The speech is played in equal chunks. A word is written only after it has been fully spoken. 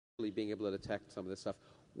being able to detect some of this stuff.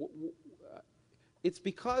 It's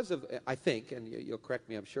because of, I think, and you'll correct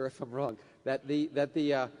me, I'm sure if I'm wrong, that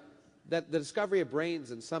the discovery of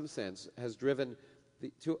brains, in some sense, has driven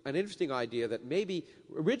to an interesting idea that maybe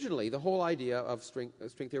originally the whole idea of string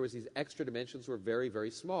theory was these extra dimensions were very,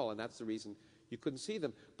 very small, and that's the reason you couldn't see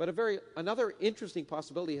them. But another interesting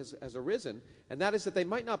possibility has arisen, and that is that they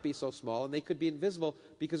might not be so small, and they could be invisible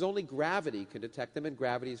because only gravity can detect them, and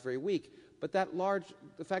gravity is very weak. But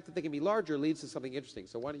the fact that they can be larger leads to something interesting.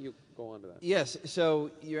 So why don't you go on to that? Yes, so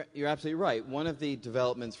you're absolutely right. One of the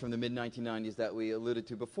developments from the mid-1990s that we alluded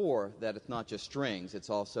to before, that it's not just strings, it's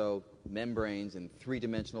also membranes and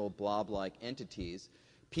three-dimensional blob-like entities.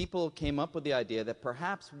 People came up with the idea that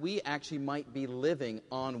perhaps we actually might be living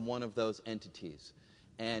on one of those entities.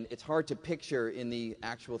 And it's hard to picture in the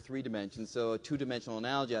actual 3 dimensions, so a 2-dimensional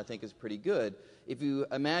analogy I think is pretty good. If you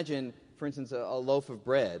imagine, for instance, a loaf of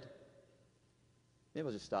bread, maybe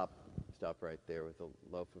I'll just stop right there with a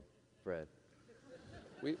loaf of bread.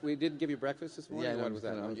 We didn't give you breakfast this morning? Yeah, what was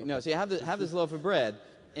that? No, so you have this loaf of bread,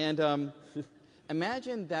 and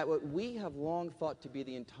imagine that what we have long thought to be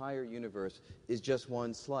the entire universe is just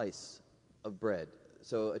one slice of bread.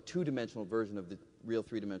 So a 2-dimensional version of the real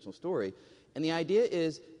 3-dimensional story. And the idea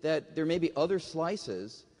is that there may be other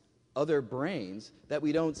slices, other brains, that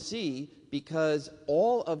we don't see because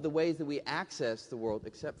all of the ways that we access the world,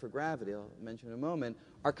 except for gravity, I'll mention in a moment,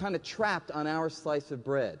 are kind of trapped on our slice of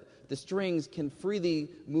bread. The strings can freely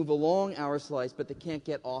move along our slice, but they can't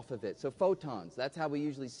get off of it. So photons, that's how we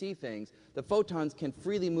usually see things. The photons can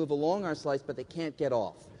freely move along our slice, but they can't get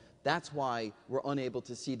off. That's why we're unable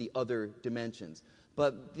to see the other dimensions.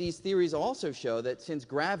 But these theories also show that since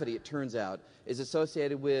gravity, it turns out, is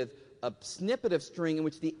associated with a snippet of string in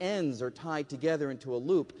which the ends are tied together into a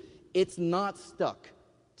loop, it's not stuck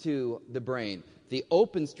to the brain. The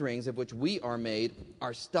open strings of which we are made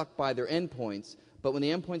are stuck by their endpoints, but when the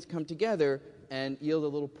endpoints come together and yield a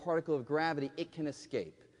little particle of gravity, it can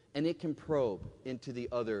escape, and it can probe into the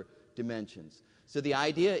other dimensions. So the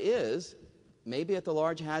idea is, maybe at the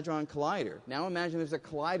Large Hadron Collider, now imagine there's a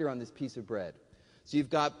collider on this piece of bread. So you've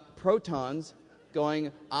got protons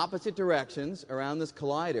going opposite directions around this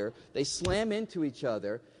collider. They slam into each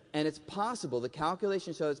other, and it's possible, the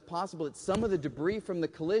calculation shows it's possible that some of the debris from the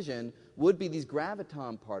collision would be these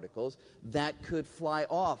graviton particles that could fly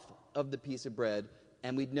off of the piece of bread,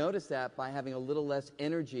 and we'd notice that by having a little less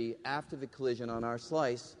energy after the collision on our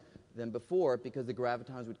slice than before, because the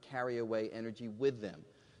gravitons would carry away energy with them.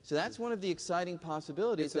 So that's one of the exciting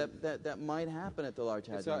possibilities that might happen at the Large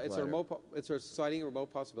Hadron Collider. It's an exciting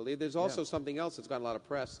remote possibility. There's also something else that's gotten a lot of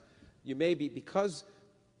press. You may be, because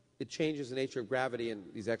it changes the nature of gravity in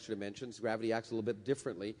these extra dimensions, gravity acts a little bit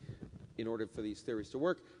differently in order for these theories to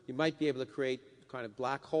work, you might be able to create kind of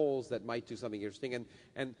black holes that might do something interesting.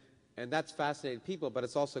 And that's fascinated people, but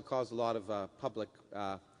it's also caused a lot of public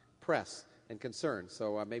press and concern.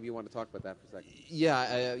 So maybe you want to talk about that for a second.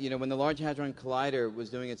 Yeah, when the Large Hadron Collider was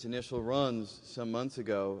doing its initial runs some months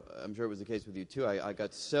ago, I'm sure it was the case with you too, I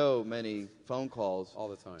got so many phone calls all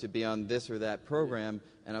the time to be on this or that program,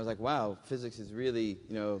 and I was like, wow, physics is really,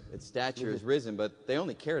 its stature has risen, but they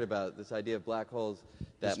only cared about this idea of black holes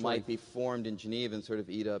that might be formed in Geneva and sort of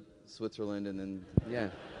eat up Switzerland, and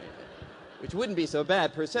then, which wouldn't be so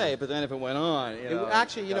bad per se, but then if it went on, it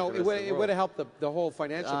would have helped the whole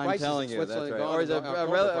financial crisis in Switzerland. That's right. Or is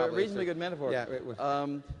a reasonably good metaphor. Yeah, it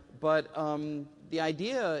would. But the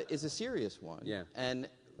idea is a serious one. Yeah. And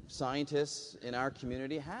scientists in our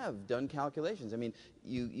community have done calculations. I mean,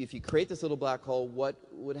 if you create this little black hole, what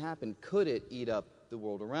would happen? Could it eat up the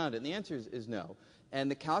world around it? And the answer is no. And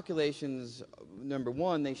the calculations, number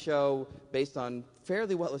one, they show, based on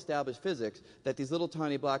fairly well-established physics, that these little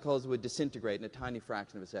tiny black holes would disintegrate in a tiny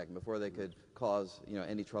fraction of a second before they could cause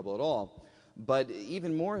any trouble at all. But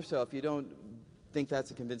even more so, if you don't think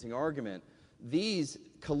that's a convincing argument, these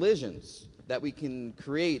collisions that we can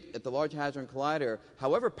create at the Large Hadron Collider,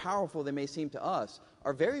 however powerful they may seem to us,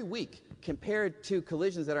 are very weak compared to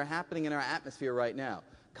collisions that are happening in our atmosphere right now.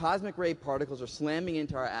 Cosmic ray particles are slamming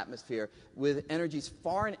into our atmosphere with energies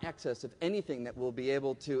far in excess of anything that we'll be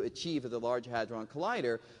able to achieve at the Large Hadron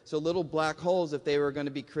Collider. So little black holes, if they were going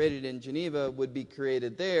to be created in Geneva, would be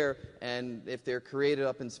created there, and if they're created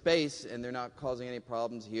up in space and they're not causing any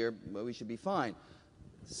problems here, well, we should be fine.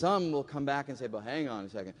 Some will come back and say, well, hang on a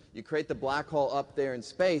second. You create the black hole up there in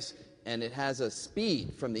space, and it has a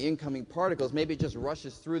speed from the incoming particles. Maybe it just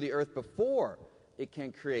rushes through the Earth before it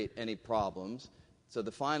can create any problems. So the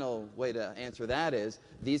final way to answer that is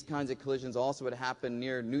these kinds of collisions also would happen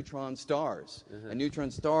near neutron stars. And neutron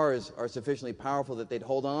stars are sufficiently powerful that they'd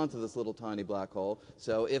hold on to this little tiny black hole.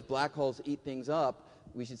 So if black holes eat things up,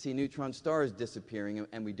 we should see neutron stars disappearing,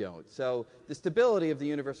 and we don't. So the stability of the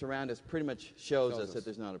universe around us pretty much shows us that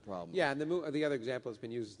there's not a problem. Yeah, and the moon, the other example has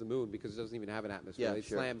been used is the moon, because it doesn't even have an atmosphere. Yeah, they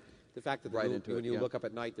sure. slam the fact that the Right moon, into when it, you yeah. look up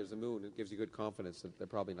at night, there's a moon. It gives you good confidence that they're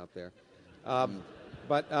probably not there.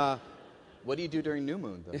 But What do you do during new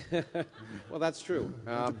moon, though? well, that's true.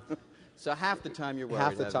 So half the time you're worried.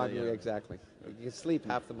 Half the time, exactly. You can sleep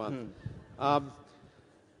half the month. Well,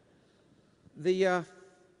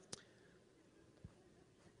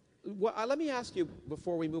 let me ask you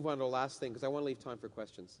before we move on to the last thing, because I want to leave time for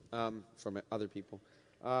questions from other people.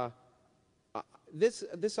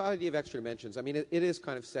 This idea of extra dimensions, I mean, it is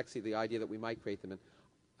kind of sexy, the idea that we might create them.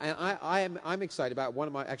 And I'm excited about one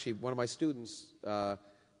of my students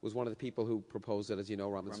was one of the people who proposed it, as you know,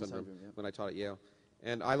 Raman Sundaram, when I taught at Yale.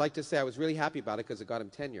 And I like to say I was really happy about it because it got him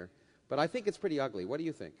tenure. But I think it's pretty ugly. What do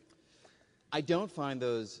you think? I don't find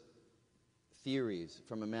those theories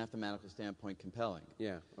from a mathematical standpoint compelling.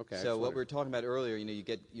 Yeah, okay. So what we were talking about earlier,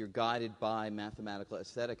 you're guided by mathematical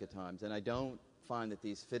aesthetic at times, and I don't find that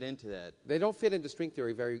these fit into that. They don't fit into string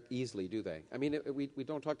theory very easily, do they? I mean, we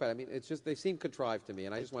don't talk about it. I mean, it's just they seem contrived to me,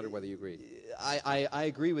 and I just wondered whether you agree. I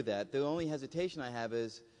agree with that. The only hesitation I have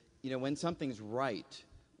is, when something's right,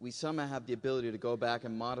 we somehow have the ability to go back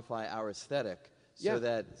and modify our aesthetic.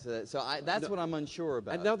 That's what I'm unsure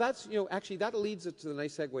about. And now that's, actually that leads it to the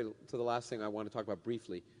nice segue to the last thing I want to talk about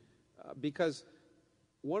briefly. Because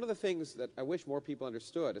one of the things that I wish more people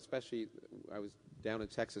understood, especially I was down in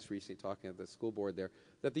Texas recently talking at the school board there,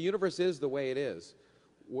 that the universe is the way it is,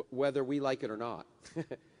 whether we like it or not.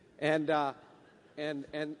 And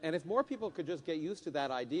if more people could just get used to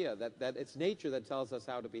that idea, that it's nature that tells us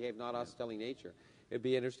how to behave, not us telling nature, it'd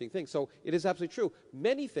be an interesting thing. So it is absolutely true.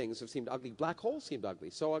 Many things have seemed ugly. Black holes seemed ugly.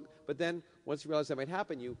 But then once you realize that might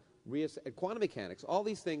happen, quantum mechanics, all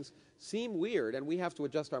these things seem weird, and we have to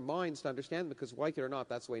adjust our minds to understand them, because like it or not,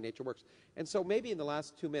 that's the way nature works. And so maybe in the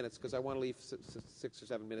last 2 minutes, because I want to leave 6 or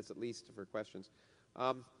 7 minutes at least for questions,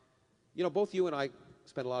 both you and I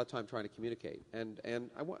spend a lot of time trying to communicate, and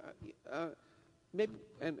I want. Maybe,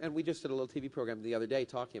 and we just did a little TV program the other day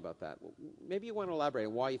talking about that. Maybe you want to elaborate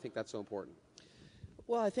on why you think that's so important.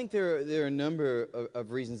 Well, I think there are a number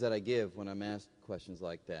of reasons that I give when I'm asked questions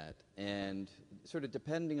like that. And sort of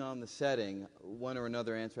depending on the setting, one or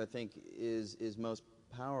another answer I think is most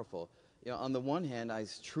powerful. On the one hand, I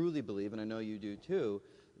truly believe, and I know you do too,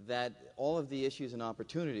 that all of the issues and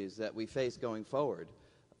opportunities that we face going forward,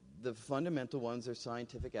 the fundamental ones are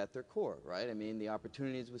scientific at their core, right? I mean, the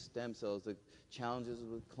opportunities with stem cells, the challenges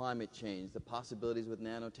with climate change, the possibilities with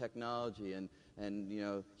nanotechnology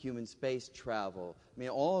and human space travel. I mean,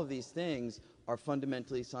 all of these things are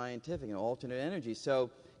fundamentally scientific and alternate energy.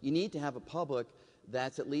 So you need to have a public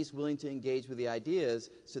that's at least willing to engage with the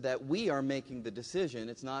ideas so that we are making the decision.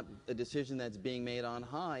 It's not a decision that's being made on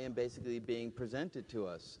high and basically being presented to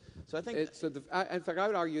us. So I think... in fact, I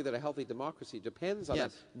would argue that a healthy democracy depends on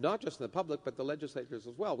that, not just the public, but the legislators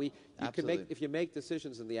as well. If you make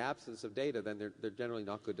decisions in the absence of data, then they're generally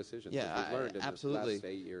not good decisions. Yeah, we've learned in absolutely. the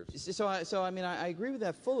last 8 years. So I mean, I agree with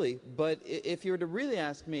that fully, but if you were to really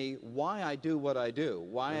ask me why I do what I do,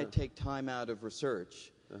 why I take time out of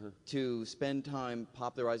research, to spend time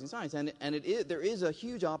popularizing science, and there is a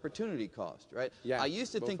huge opportunity cost, right? Yeah, I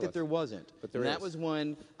used to think that there wasn't, but there and is. that was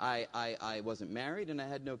when I wasn't married and I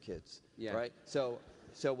had no kids, right? So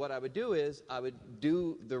what I would do is I would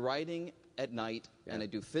do the writing at night, and I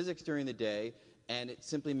do physics during the day, and it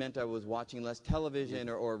simply meant I was watching less television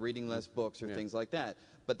or reading less books or things like that.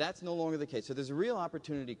 But that's no longer the case. So there's a real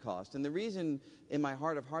opportunity cost, and the reason in my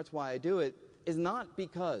heart of hearts why I do it is not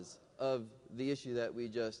because of the issue that we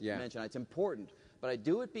just mentioned. It's important. But I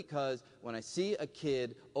do it because when I see a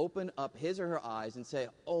kid open up his or her eyes and say,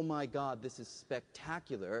 oh my God, this is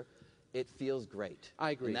spectacular, it feels great. I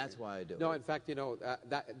agree. And that's why I do it. No, in fact,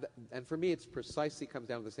 and for me, it's precisely comes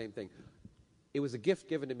down to the same thing. It was a gift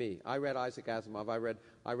given to me. I read Isaac Asimov.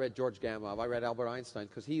 I read George Gamow. I read Albert Einstein,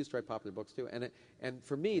 because he used to write popular books too. And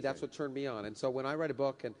for me, that's what turned me on. And so when I write a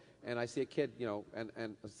book and I see a kid, and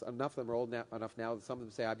enough of them are old enough now that some of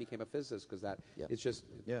them say I became a physicist, because it's just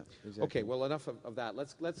exactly. Okay. Well, enough of that.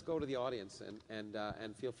 Let's go to the audience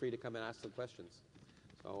and feel free to come and ask some questions.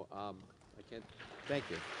 So I can't. Thank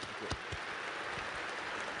you.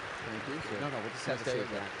 Thank you. No, we'll just have to say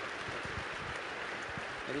that.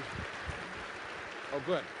 Any? Oh,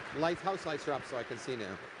 good. House lights are up, so I can see now.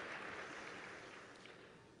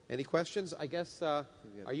 Any questions? I guess, are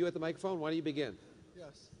you at the microphone? Why don't you begin?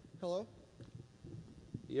 Yes. Hello?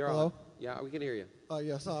 You're Hello? on. Yeah, we can hear you.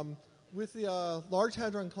 Yes. With the Large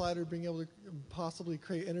Hadron Collider being able to possibly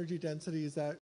create energy densities that